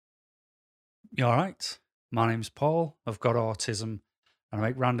You all right? My name's Paul. I've got autism and I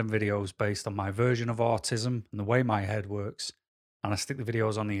make random videos based on my version of autism and the way my head works. And I stick the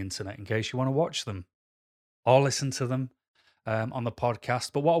videos on the internet in case you want to watch them or listen to them on the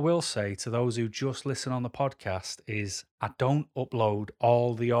podcast. But what I will say to those who just listen on the podcast is I don't upload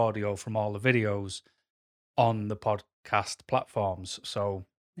all the audio from all the videos on the podcast platforms. So,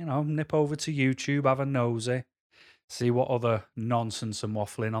 nip over to YouTube, have a nosy, see what other nonsense and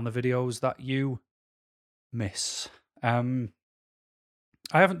waffling on the videos that you miss. I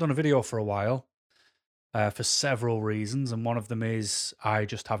haven't done a video for a while for several reasons, and one of them is I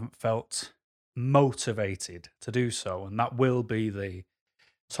just haven't felt motivated to do so, and that will be the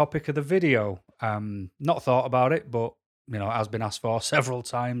topic of the video. Not thought about it, but it has been asked for several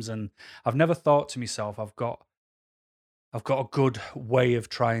times, and I've never thought to myself, I've got a good way of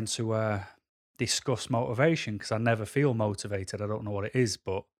trying to discuss motivation because I never feel motivated. I don't know what it is,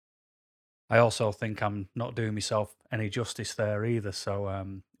 but I also think I'm not doing myself any justice there either.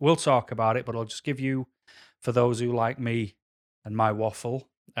 So we'll talk about it, but I'll just give you, for those who like me and my waffle,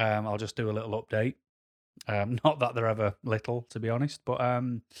 I'll just do a little update. Not that they're ever little, to be honest, but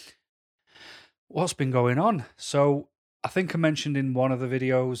what's been going on? So I think I mentioned in one of the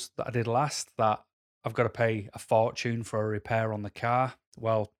videos that I did last that I've got to pay a fortune for a repair on the car.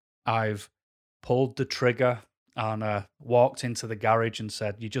 Well, I've pulled the trigger and walked into the garage and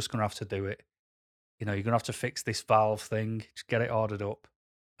said, "You're just going to have to do it. You're going to have to fix this valve thing, just get it ordered up."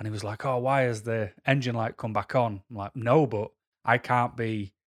 And he was like, "Oh, why has the engine light come back on?" I'm like, "No, but I can't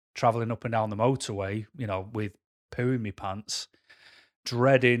be traveling up and down the motorway, with poo in my pants,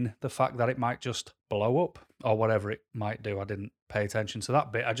 dreading the fact that it might just blow up or whatever it might do." I didn't pay attention to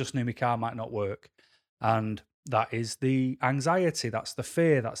that bit. I just knew my car might not work. And that is the anxiety, that's the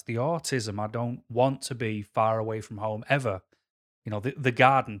fear, that's the autism. I don't want to be far away from home ever. The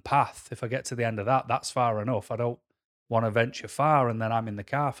garden path, if I get to the end of that, that's far enough. I don't want to venture far and then I'm in the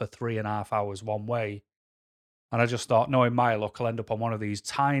car for 3.5 hours one way. And I just thought, knowing my luck, I'll end up on one of these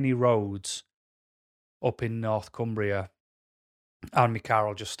tiny roads up in North Cumbria and my car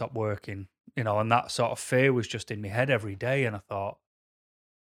will just stop working, and that sort of fear was just in my head every day. And I thought,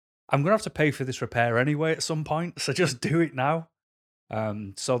 I'm going to have to pay for this repair anyway at some point, so just do it now.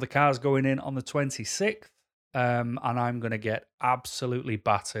 So the car's going in on the 26th, and I'm going to get absolutely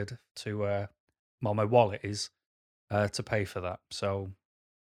battered to, my wallet is, to pay for that. So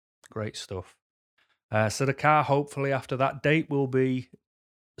great stuff. So the car, hopefully after that date, will be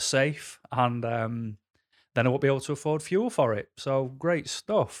safe, and then I won't be able to afford fuel for it. So great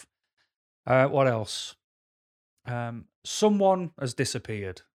stuff. What else? Someone has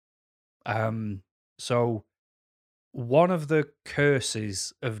disappeared. So one of the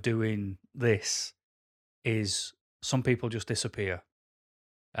curses of doing this is some people just disappear.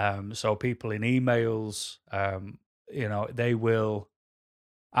 So people in emails, they will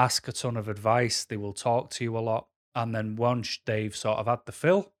ask a ton of advice, they will talk to you a lot, and then once they've sort of had the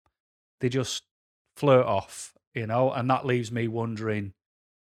fill, they just flirt off, and that leaves me wondering,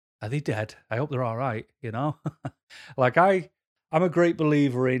 are they dead? I hope they're all right, Like I'm a great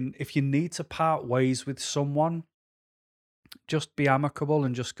believer in, if you need to part ways with someone, just be amicable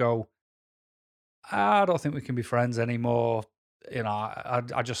and just go, I don't think we can be friends anymore.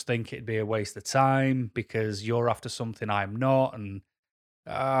 I just think it'd be a waste of time because you're after something I'm not, and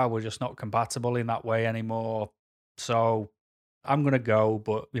we're just not compatible in that way anymore. So I'm going to go,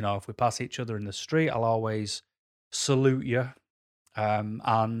 but, if we pass each other in the street, I'll always salute you.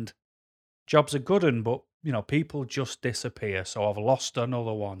 And job's a good one, but, people just disappear. So I've lost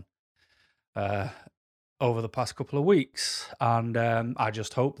another one over the past couple of weeks, and I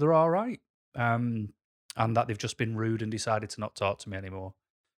just hope they're all right, and that they've just been rude and decided to not talk to me anymore.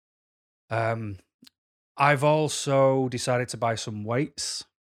 I've also decided to buy some weights.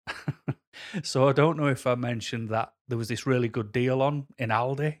 So I don't know if I mentioned that there was this really good deal on in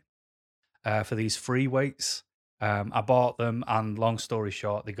Aldi for these free weights. I bought them, and long story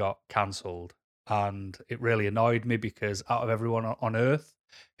short, they got cancelled. And it really annoyed me because out of everyone on earth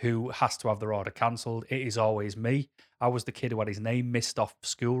who has to have their order cancelled, it is always me. I was the kid who had his name missed off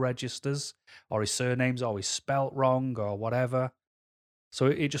school registers, or his surname's always spelt wrong, or whatever. So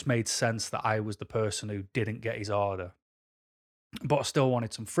it just made sense that I was the person who didn't get his order. But I still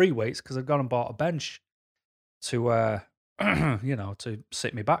wanted some free weights because I'd gone and bought a bench to, to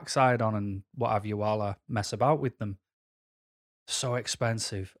sit my backside on and what have you while I mess about with them. So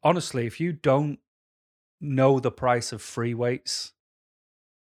expensive. Honestly, if you don't know the price of free weights,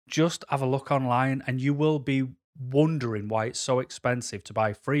 just have a look online and you will be wondering why it's so expensive to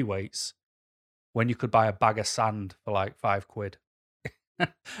buy free weights when you could buy a bag of sand for like £5.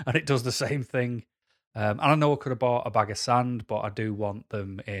 and it does the same thing. And I know I could have bought a bag of sand, but I do want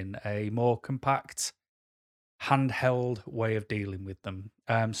them in a more compact, handheld way of dealing with them.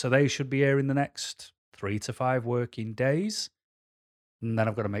 So they should be here in the next 3 to 5 working days. And then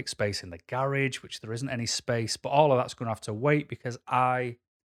I've got to make space in the garage, which there isn't any space. But all of that's going to have to wait because I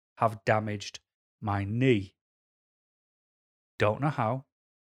have damaged my knee. Don't know how.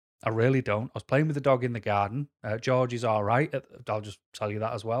 I really don't. I was playing with the dog in the garden. George is all right. I'll just tell you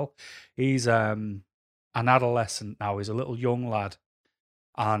that as well. He's an adolescent now. He's a little young lad,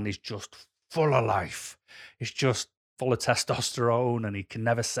 and he's just full of life. He's just full of testosterone, and he can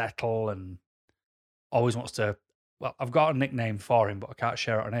never settle, and always wants to. Well, I've got a nickname for him, but I can't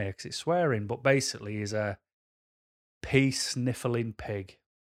share it on here because it's swearing. But basically, he's a pea sniffling pig.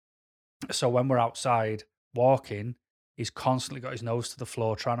 So when we're outside walking, he's constantly got his nose to the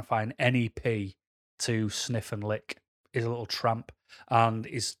floor trying to find any pea to sniff and lick. He's a little tramp. And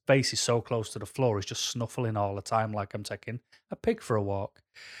his face is so close to the floor, he's just snuffling all the time like I'm taking a pig for a walk.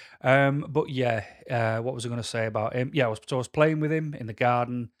 But yeah, what was I going to say about him? Yeah, I was playing with him in the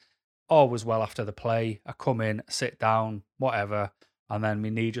garden. All was well after the play. I come in, sit down, whatever, and then my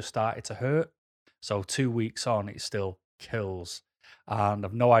knee just started to hurt. So 2 weeks on, it still kills. And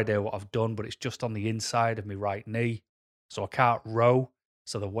I've no idea what I've done, but it's just on the inside of my right knee. So I can't row.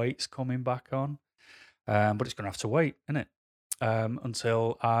 So the weight's coming back on. But it's going to have to wait, isn't it?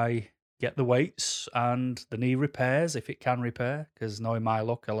 Until I get the weights and the knee repairs, if it can repair. Because knowing my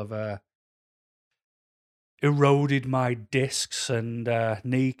luck, I'll have eroded my discs and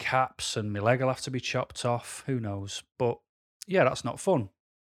kneecaps, and my leg will have to be chopped off. Who knows? But yeah, that's not fun.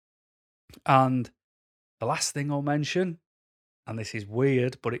 And the last thing I'll mention, and this is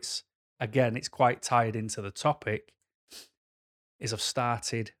weird, but it's quite tied into the topic, is I've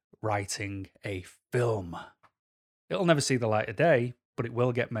started writing a film. It'll never see the light of day, but it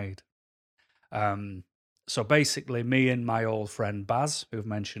will get made. So basically, me and my old friend Baz, who I've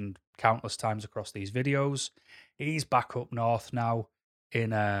mentioned countless times across these videos, he's back up north now in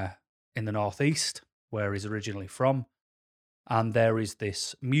the northeast, where he's originally from. And there is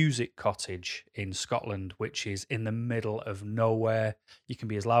this music cottage in Scotland, which is in the middle of nowhere. You can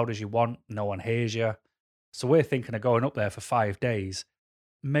be as loud as you want, no one hears you. So we're thinking of going up there for 5 days,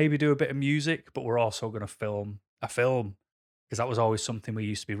 maybe do a bit of music, but we're also going to film a film because that was always something we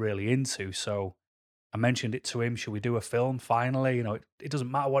used to be really into. So I mentioned it to him. Should we do a film finally? You know, it doesn't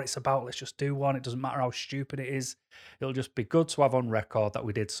matter what it's about. Let's just do one. It doesn't matter how stupid it is. It'll just be good to have on record that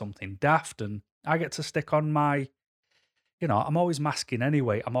we did something daft, and I get to stick on my, I'm always masking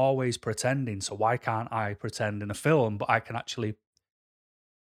anyway. I'm always pretending. So why can't I pretend in a film, but I can actually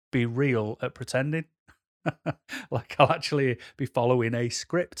be real at pretending? Like I'll actually be following a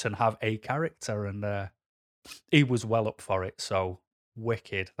script and have a character, and he was well up for it. So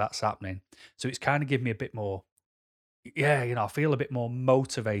wicked, that's happening. So it's kind of given me a bit more, I feel a bit more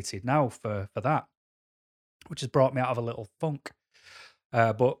motivated now for that, which has brought me out of a little funk.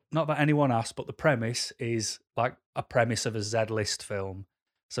 But not that anyone asked, but the premise is like a premise of a Z-list film.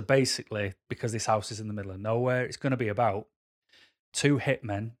 So basically, because this house is in the middle of nowhere, it's going to be about 2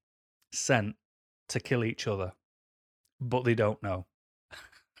 hitmen sent to kill each other, but they don't know.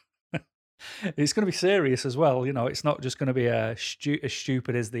 It's going to be serious as well. It's not just going to be as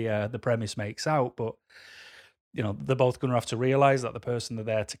stupid as the premise makes out, but they're both going to have to realize that the person they're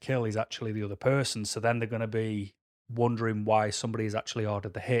there to kill is actually the other person. So then they're going to be wondering why somebody has actually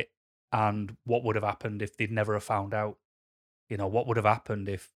ordered the hit, and what would have happened if they'd never have found out. What would have happened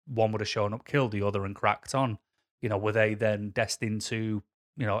if one would have shown up, killed the other, and cracked on? Were they then destined to,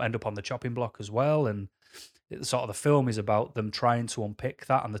 end up on the chopping block as well? And sort of the film is about them trying to unpick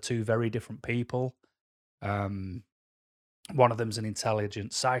that, and the 2 very different people. One of them's an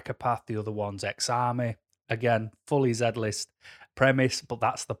intelligent psychopath, the other one's ex-army. Again, fully Z-list premise, but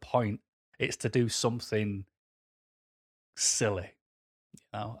that's the point. It's to do something silly,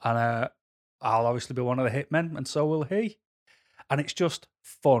 And I'll obviously be one of the hitmen, and so will he. And it's just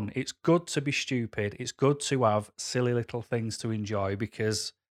fun. It's good to be stupid. It's good to have silly little things to enjoy,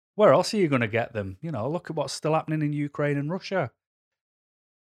 because where else are you going to get them? Look at what's still happening in Ukraine and Russia.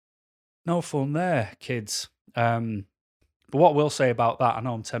 No fun there, kids. But what we'll say about that, I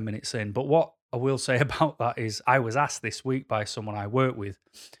know I'm 10 minutes in, but what I will say about that is I was asked this week by someone I work with,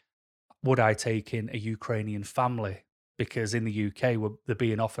 would I take in a Ukrainian family? Because in the UK, they're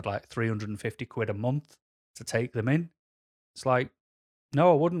being offered like 350 quid a month to take them in. It's like,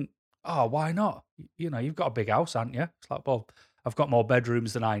 no, I wouldn't. Oh, why not? You've got a big house, haven't you? It's like, well, I've got more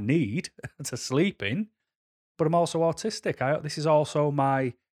bedrooms than I need to sleep in, but I'm also autistic. This is also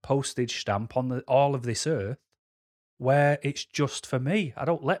my postage stamp on all of this earth. where it's just for me. I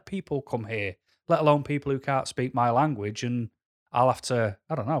don't let people come here, let alone people who can't speak my language, and I'll have to,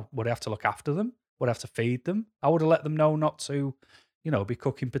 I don't know, would I have to look after them? Would I have to feed them? I would have let them know not to, be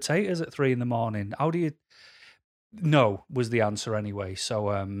cooking potatoes at 3 in the morning. How do you? No, was the answer anyway.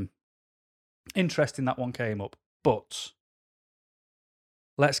 So, interesting that one came up. But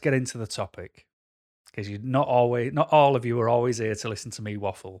let's get into the topic because you're not all of you are always here to listen to me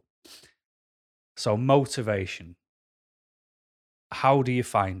waffle. So, motivation. How do you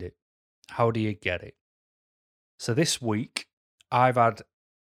find it? How do you get it? So, this week, I've had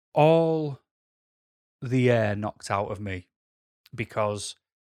all the air knocked out of me because,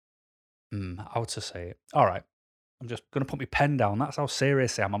 how to say it? All right, I'm just going to put my pen down. That's how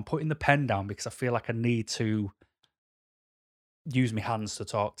serious I am. I'm putting the pen down because I feel like I need to use my hands to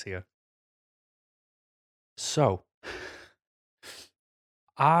talk to you. So,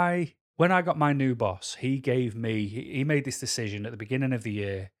 when I got my new boss, he made this decision at the beginning of the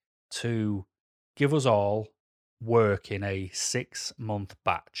year to give us all work in a 6-month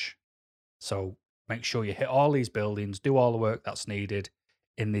batch. So make sure you hit all these buildings, do all the work that's needed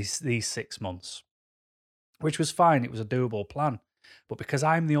in these 6 months, which was fine. It was a doable plan. But because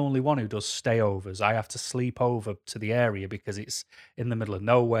I'm the only one who does stayovers, I have to sleep over to the area because it's in the middle of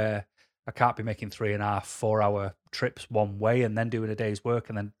nowhere. I can't be making 3.5, 4 hour trips one way and then doing a day's work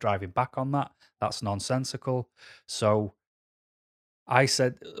and then driving back on that. That's nonsensical. So I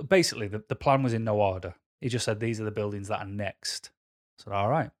said, basically, the plan was in no order. He just said, these are the buildings that are next. I said, all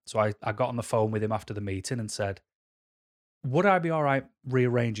right. So I got on the phone with him after the meeting and said, would I be all right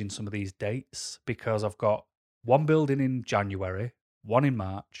rearranging some of these dates? Because I've got one building in January, one in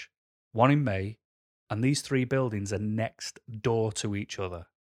March, one in May, and these 3 buildings are next door to each other.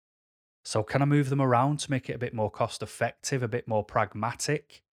 So can I move them around to make it a bit more cost effective, a bit more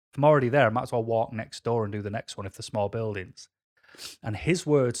pragmatic? If I'm already there, I might as well walk next door and do the next one if they're small buildings. And his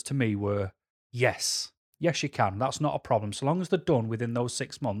words to me were, yes, yes, you can. That's not a problem. So long as they're done within those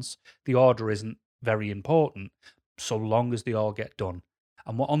 6 months, the order isn't very important, so long as they all get done.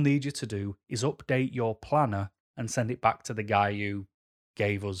 And what I'll need you to do is update your planner and send it back to the guy who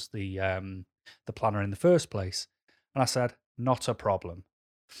gave us the planner in the first place. And I said, not a problem.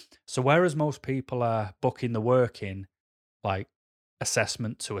 So whereas most people are booking the work in like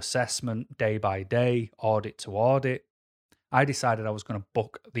assessment to assessment, day by day, audit to audit, I decided I was going to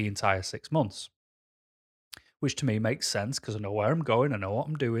book the entire 6 months, which to me makes sense because I know where I'm going, I know what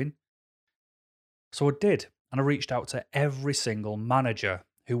I'm doing. So I did, and I reached out to every single manager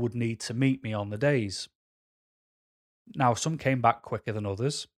who would need to meet me on the days. Now, some came back quicker than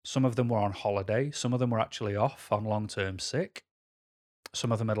others. Some of them were on holiday. Some of them were actually off on long-term sick.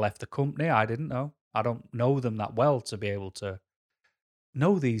 Some of them had left the company. I didn't know. I don't know them that well to be able to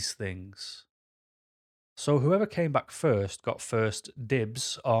know these things. So whoever came back first got first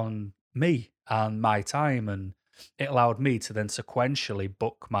dibs on me and my time, and it allowed me to then sequentially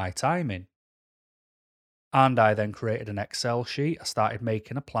book my time in. And I then created an Excel sheet. I started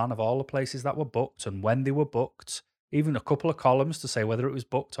making a plan of all the places that were booked and when they were booked, even a couple of columns to say whether it was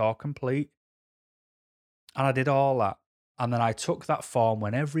booked or complete. And I did all that. And then I took that form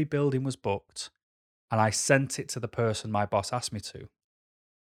when every building was booked and I sent it to the person my boss asked me to.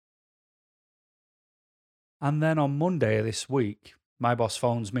 And then on Monday this week, my boss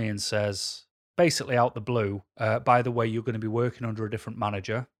phones me and says, basically out the blue, by the way, you're going to be working under a different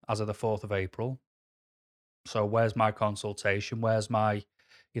manager as of the 4th of April. So where's my consultation? Where's my,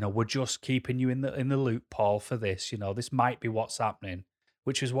 we're just keeping you in the loop, Paul, for this. This might be what's happening,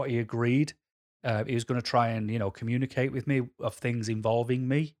 which is what he agreed. He was going to try and, communicate with me of things involving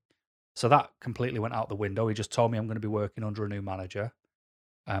me. So that completely went out the window. He just told me I'm going to be working under a new manager.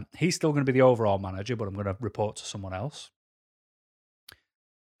 He's still going to be the overall manager, but I'm going to report to someone else.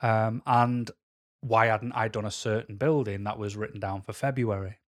 And why hadn't I done a certain building that was written down for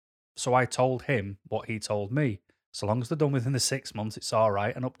February? So I told him what he told me. So long as they're done within the 6 months, it's all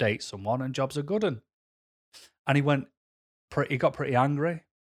right, and update someone, and jobs are good. And he got pretty angry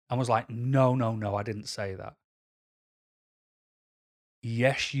and was like, no, I didn't say that.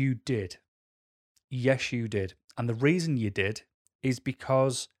 Yes, you did. Yes, you did. And the reason you did is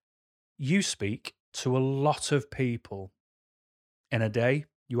because you speak to a lot of people in a day.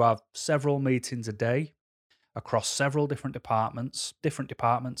 You have several meetings a day across several different departments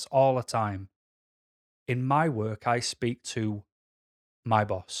all the time. In my work, I speak to my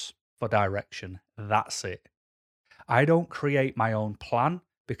boss for direction. That's it. I don't create my own plan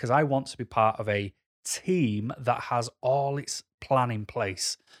because I want to be part of a team that has all its plan in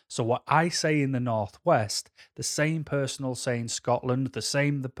place. So what I say in the Northwest, the same person will say in Scotland,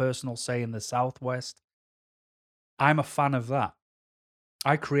 the person will say in the Southwest. I'm a fan of that.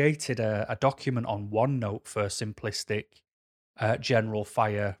 I created a document on OneNote for simplistic general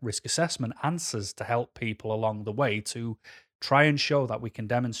fire risk assessment answers to help people along the way to try and show that we can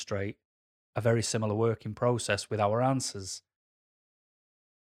demonstrate a very similar working process with our answers.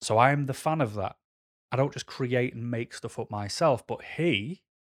 So I'm the fan of that. I don't just create and make stuff up myself, but he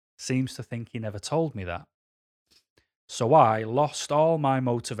seems to think he never told me that. So I lost all my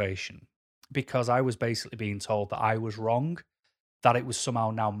motivation because I was basically being told that I was wrong, that it was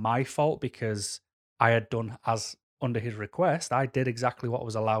somehow now my fault because I had done as under his request. I did exactly what I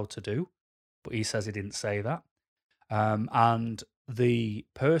was allowed to do, but he says he didn't say that. And the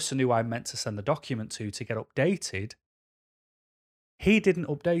person who I meant to send the document to get updated, he didn't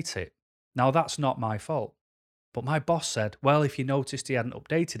update it. Now, that's not my fault. But my boss said, well, if you noticed he hadn't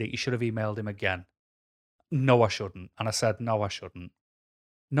updated it, you should have emailed him again. No, I shouldn't. And I said, no, I shouldn't.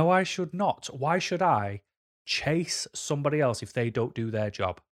 No, I should not. Why should I chase somebody else if they don't do their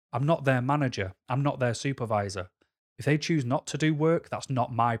job? I'm not their manager. I'm not their supervisor. If they choose not to do work, that's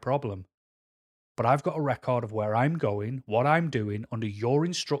not my problem. But I've got a record of where I'm going, what I'm doing under your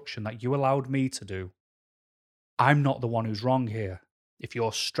instruction that you allowed me to do. I'm not the one who's wrong here. If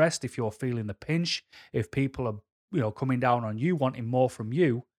you're stressed, if you're feeling the pinch, if people are, coming down on you, wanting more from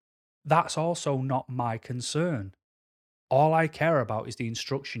you, that's also not my concern. All I care about is the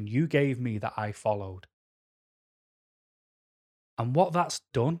instruction you gave me that I followed. And what that's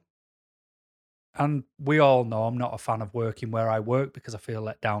done, and we all know I'm not a fan of working where I work because I feel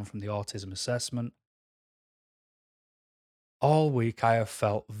let down from the autism assessment. All week I have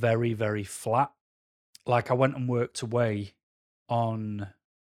felt very, very flat. Like I went and worked away on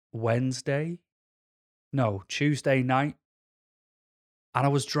Wednesday, no, Tuesday night, and I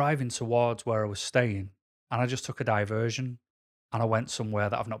was driving towards where I was staying, and I just took a diversion, and I went somewhere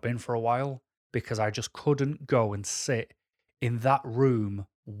that I've not been for a while because I just couldn't go and sit in that room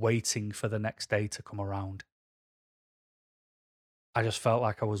waiting for the next day to come around. I just felt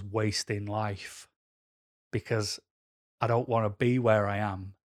like I was wasting life because I don't want to be where I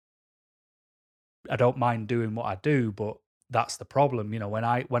am. I don't mind doing what I do, but that's the problem. When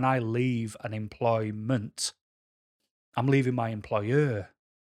I leave an employment, I'm leaving my employer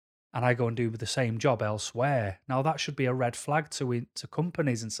and I go and do the same job elsewhere. Now that should be a red flag to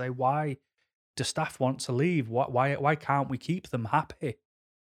companies and say, why do staff want to leave? Why can't we keep them happy?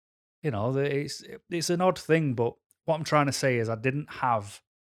 It's an odd thing, but what I'm trying to say is I didn't have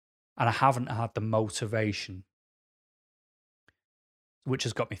and I haven't had the motivation, which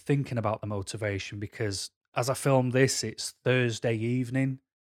has got me thinking about the motivation because as I film this, it's Thursday evening,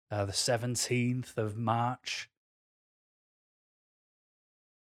 the 17th of March,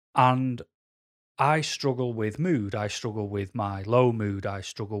 and I struggle with mood. I struggle with my low mood. I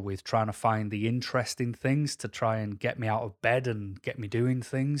struggle with trying to find the interesting things to try and get me out of bed and get me doing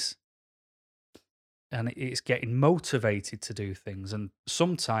things. And it's getting motivated to do things. And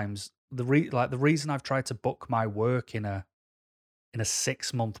sometimes the reason I've tried to book my work in a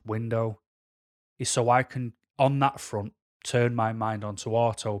 6-month window is so I can, on that front, turn my mind onto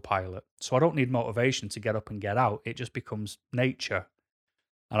autopilot. So I don't need motivation to get up and get out. It just becomes nature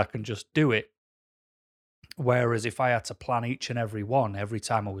and I can just do it. Whereas if I had to plan each and every one every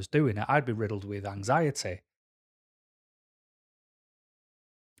time I was doing it, I'd be riddled with anxiety.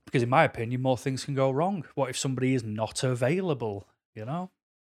 Because in my opinion, more things can go wrong. What if somebody is not available, you know?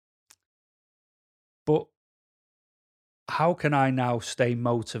 But how can I now stay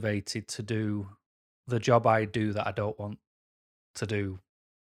motivated to do the job I do that I don't want to do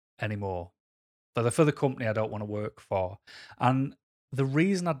anymore? For the company I don't want to work for. And the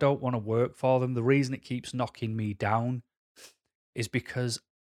reason I don't want to work for them, the reason it keeps knocking me down is because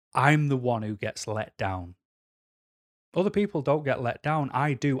I'm the one who gets let down. Other people don't get let down.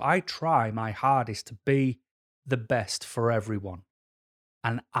 I do. I try my hardest to be the best for everyone.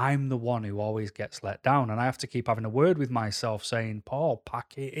 And I'm the one who always gets let down. And I have to keep having a word with myself saying, Paul,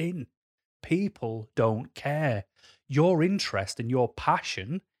 pack it in. People don't care. Your interest and your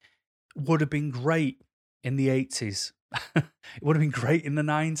passion would have been great in the 80s. It would have been great in the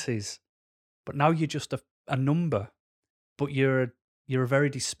 90s. But now you're just a number. But you're a very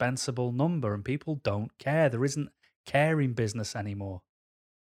dispensable number and people don't care. There isn't care in business anymore.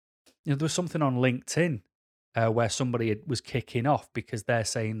 There was something on LinkedIn where somebody was kicking off because they're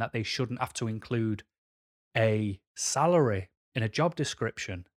saying that they shouldn't have to include a salary in a job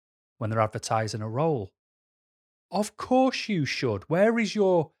description when they're advertising a role. Of course you should. Where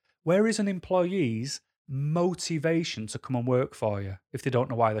is an employee's motivation to come and work for you if they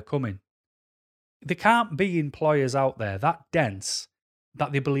don't know why they're coming? There can't be employers out there that dense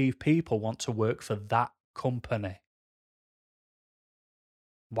that they believe people want to work for that company.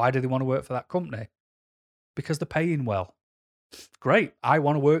 Why do they want to work for that company? Because they're paying well. Great. I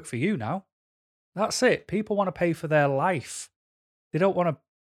want to work for you now. That's it. People want to pay for their life. They don't want to,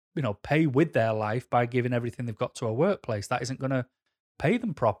 pay with their life by giving everything they've got to a workplace. That isn't going to pay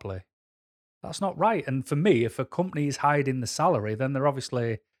them properly. That's not right. And for me, if a company is hiding the salary, then they're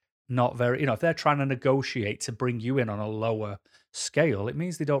obviously not very, if they're trying to negotiate to bring you in on a lower scale, it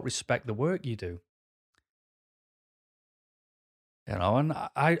means they don't respect the work you do. And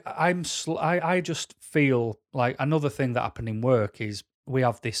I just feel like another thing that happened in work is we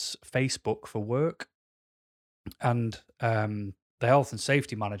have this Facebook for work, and the health and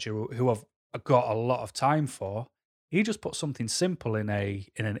safety manager, who I've got a lot of time for, he just put something simple in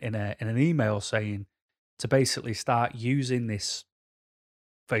an email saying to basically start using this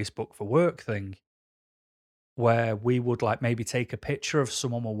Facebook for work thing, where we would like maybe take a picture of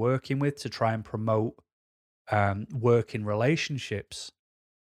someone we're working with to try and promote working relationships.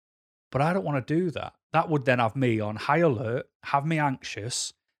 But I don't want to do that. That would then have me on high alert, have me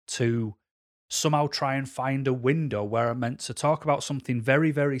anxious to somehow try and find a window where I'm meant to talk about something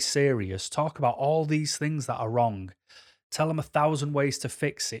very, very serious, talk about all these things that are wrong, tell them 1,000 ways to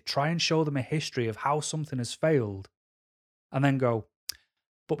fix it, try and show them a history of how something has failed, and then go,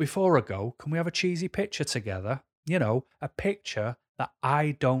 but before I go, can we have a cheesy picture together? A picture that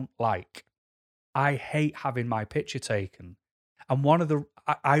I don't like. I hate having my picture taken. And one of the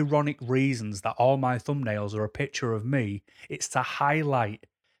ironic reasons that all my thumbnails are a picture of me, it's to highlight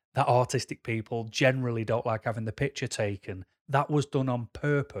that autistic people generally don't like having the picture taken. That was done on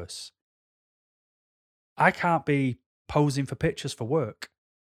purpose. I can't be posing for pictures for work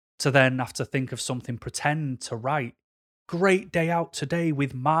to then have to think of something, pretend to write. Great day out today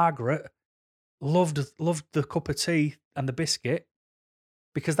with Margaret. Loved the cup of tea and the biscuit,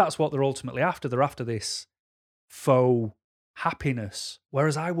 because that's what they're ultimately after. They're after this faux happiness.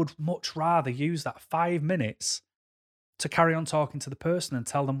 Whereas I would much rather use that 5 minutes to carry on talking to the person and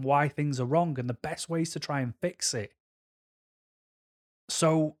tell them why things are wrong and the best ways to try and fix it.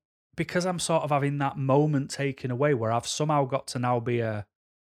 So, because I'm sort of having that moment taken away where I've somehow got to now be a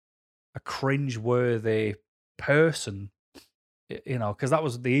cringe-worthy person, because that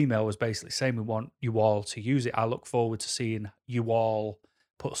was the email was basically saying we want you all to use it. I look forward to seeing you all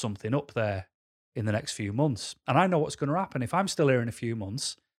put something up there in the next few months. And I know what's going to happen. If I'm still here in a few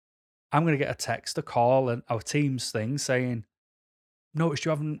months, I'm going to get a text, a call, and our Teams thing saying, noticed you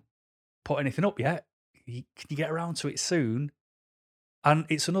haven't put anything up yet. Can you get around to it soon? And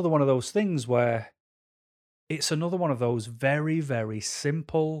it's another one of those things where it's another one of those very, very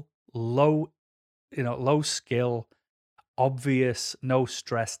simple, low skill, obvious, no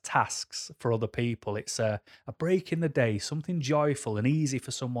stress tasks for other people. It's a break in the day, something joyful and easy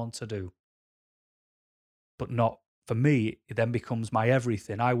for someone to do. But not for me, it then becomes my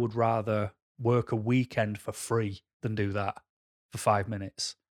everything. I would rather work a weekend for free than do that for 5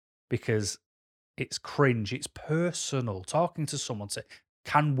 minutes, because it's cringe, it's personal. Talking to someone, say,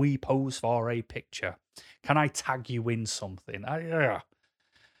 can we pose for a picture? Can I tag you in something?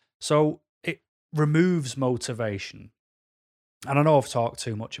 So it removes motivation. And I know I've talked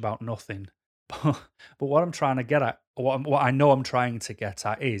too much about nothing, but what I'm trying to get at, what I know I'm trying to get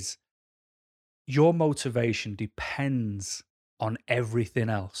at is your motivation depends on everything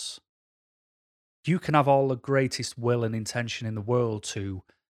else. You can have all the greatest will and intention in the world to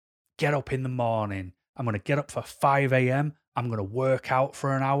get up in the morning. I'm going to get up for 5 a.m. I'm going to work out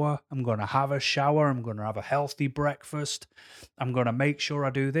for an hour. I'm going to have a shower. I'm going to have a healthy breakfast. I'm going to make sure I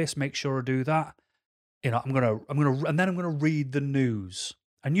do this, make sure I do that. And then I'm going to read the news.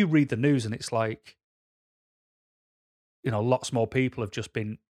 And you read the news and it's like, lots more people have just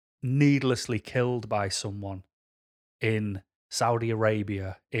been needlessly killed by someone in Saudi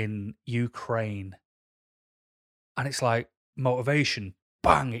Arabia, in Ukraine. And it's like motivation,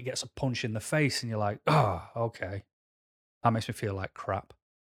 bang, it gets a punch in the face and you're like, oh, okay. That makes me feel like crap.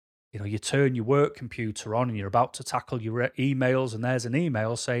 You turn your work computer on and you're about to tackle your emails, and there's an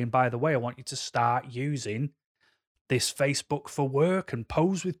email saying, by the way, I want you to start using this Facebook for work and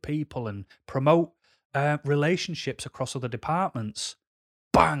pose with people and promote relationships across other departments.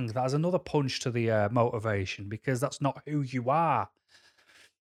 Bang, that's another punch to the motivation, because that's not who you are.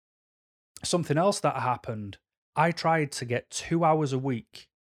 Something else that happened, I tried to get 2 hours a week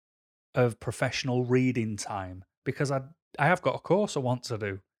of professional reading time because I have got a course I want to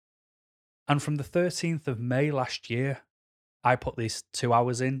do. And from the 13th of May last year, I put these 2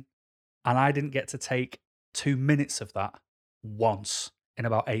 hours in, and I didn't get to take 2 minutes of that once in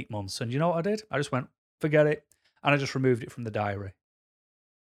about 8 months. And you know what I did? I just went, forget it. And I just removed it from the diary.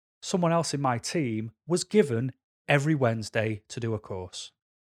 Someone else in my team was given every Wednesday to do a course.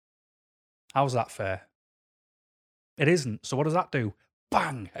 How's that fair? It isn't. So what does that do?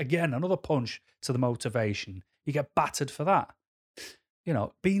 Bang! Again, another punch to the motivation. You get battered for that. You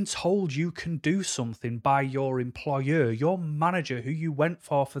know, being told you can do something by your employer, your manager who you went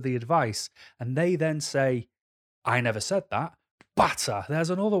for the advice, and they then say, I never said that. Batter,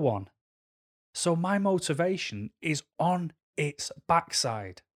 there's another one. So my motivation is on its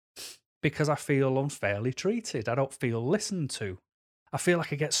backside because I feel unfairly treated. I don't feel listened to. I feel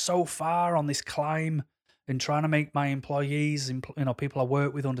like I get so far on this climb in trying to make my employees, people I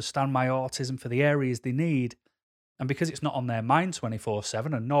work with understand my autism for the areas they need. And because it's not on their mind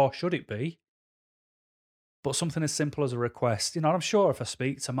 24/7, and nor should it be, but something as simple as a request, I'm sure if I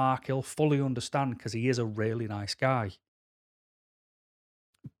speak to Mark, he'll fully understand because he is a really nice guy.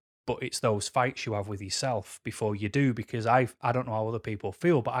 But it's those fights you have with yourself before you do, because I don't know how other people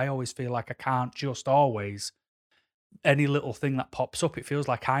feel, but I always feel like I can't just always, any little thing that pops up, it feels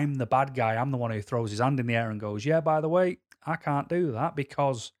like I'm the bad guy. I'm the one who throws his hand in the air and goes, yeah, by the way, I can't do that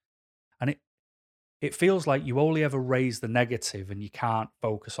because, and it feels like you only ever raise the negative and you can't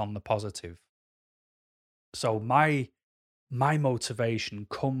focus on the positive. So my motivation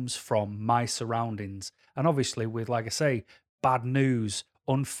comes from my surroundings, and obviously with, like I say, bad news,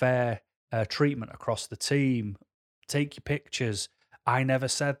 unfair treatment across the team, take your pictures. I never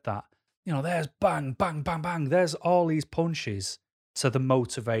said that. There's bang, bang, bang, bang. There's all these punches to the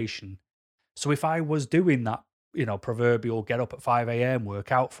motivation. So if I was doing that, proverbial get up at 5 a.m.,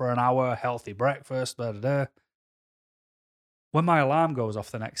 work out for an hour, healthy breakfast, da da da. When my alarm goes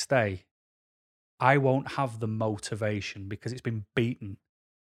off the next day, I won't have the motivation because it's been beaten.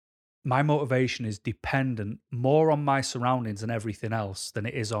 My motivation is dependent more on my surroundings and everything else than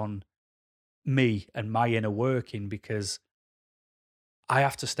it is on me and my inner working, because I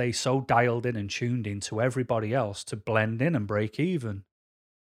have to stay so dialed in and tuned in to everybody else to blend in and break even.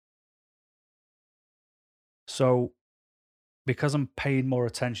 So because I'm paying more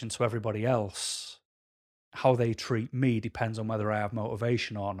attention to everybody else, how they treat me depends on whether I have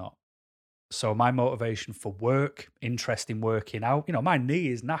motivation or not. So my motivation for work, interest in working out, my knee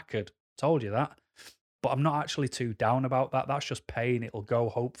is knackered. Told you that. But I'm not actually too down about that. That's just pain. It'll go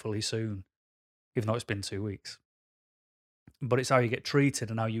hopefully soon, even though it's been 2 weeks. But it's how you get treated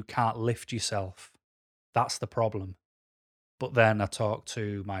and how you can't lift yourself. That's the problem. But then I talk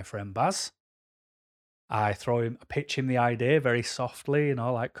to my friend Baz. I pitch him the idea very softly,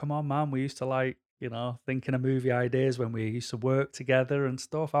 like, come on, man, we used to thinking of movie ideas when we used to work together and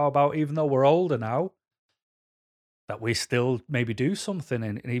stuff. How about, even though we're older now, that we still maybe do something?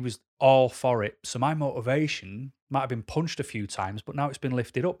 And he was all for it. So my motivation might have been punched a few times, but now it's been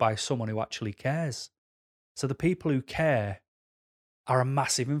lifted up by someone who actually cares. So the people who care are a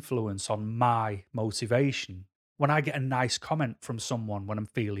massive influence on my motivation. When I get a nice comment from someone when I'm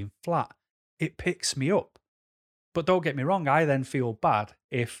feeling flat, it picks me up. But don't get me wrong, I then feel bad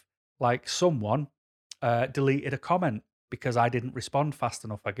if, like, someone deleted a comment because I didn't respond fast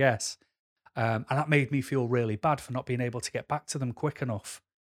enough, I guess. And that made me feel really bad for not being able to get back to them quick enough.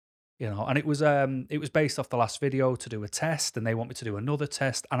 And it was based off the last video to do a test, and they want me to do another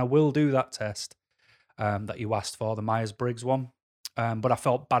test, and I will do that test that you asked for, the Myers-Briggs one. But I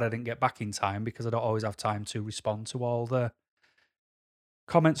felt bad I didn't get back in time because I don't always have time to respond to all the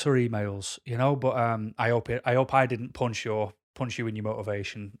comments or emails, But I hope I didn't punch you in your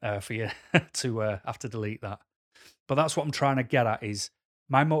motivation for you to have to delete that. But that's what I'm trying to get at, is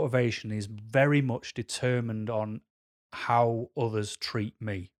my motivation is very much determined on how others treat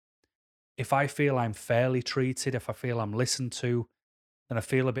me. If I feel I'm fairly treated, if I feel I'm listened to, then I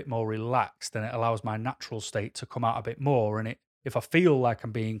feel a bit more relaxed, and it allows my natural state to come out a bit more. And if I feel like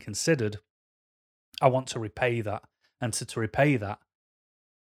I'm being considered, I want to repay that. And to repay that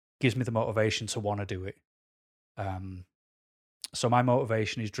gives me the motivation to want to do it. So my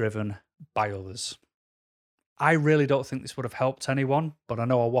motivation is driven by others. I really don't think this would have helped anyone, but I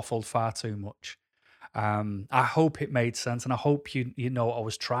know I waffled far too much. I hope it made sense, and I hope you know what I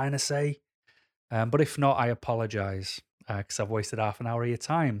was trying to say. But if not, I apologise because I've wasted half an hour of your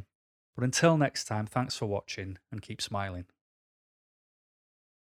time. But until next time, thanks for watching and keep smiling.